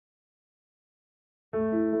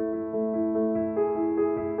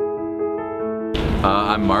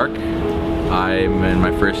I'm Marc. I'm in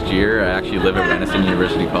my first year. I actually live at Renison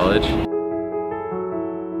University College.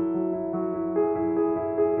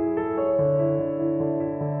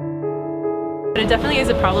 It definitely is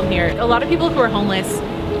a problem here. A lot of people who are homeless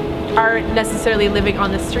aren't necessarily living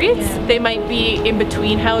on the streets. Yeah. They might be in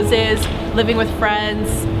between houses, living with friends.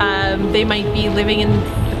 They might be living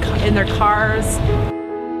in their cars.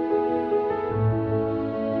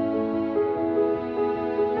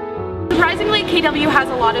 Surprisingly, KW has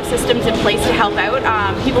a lot of systems in place to help out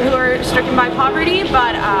people who are stricken by poverty,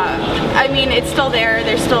 but I mean, it's still there.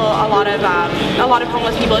 There's still a lot of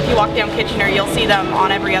homeless people. If you walk down Kitchener, you'll see them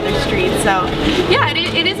on every other street. So yeah,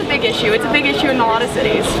 it is a big issue. It's a big issue in a lot of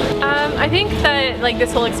cities. I think that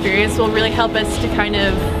this whole experience will really help us to kind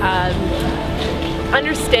of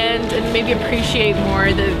understand and maybe appreciate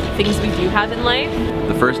more the things we do have in life.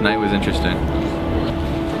 The first night was interesting.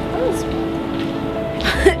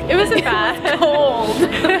 It wasn't bad. It was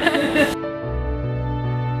cold.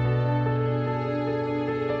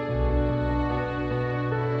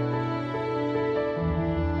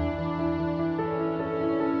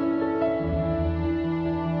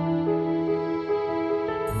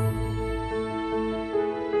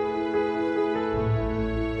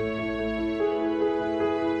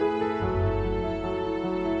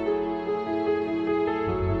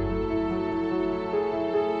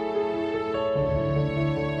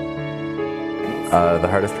 The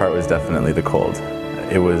hardest part was definitely the cold.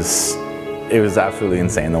 It was absolutely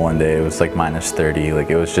insane the one day. It was like -30,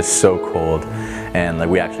 it was just so cold, and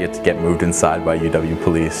we actually had to get moved inside by UW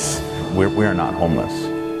police. We are not homeless.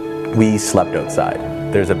 We slept outside.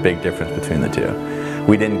 There's a big difference between the two.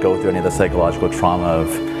 We didn't go through any of the psychological trauma of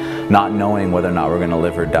not knowing whether or not we're going to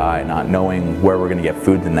live or die, not knowing where we're going to get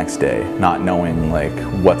food the next day, not knowing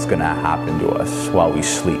what's going to happen to us while we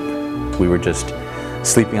sleep. We were just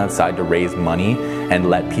sleeping outside to raise money and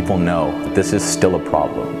let people know that this is still a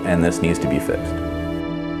problem and this needs to be fixed.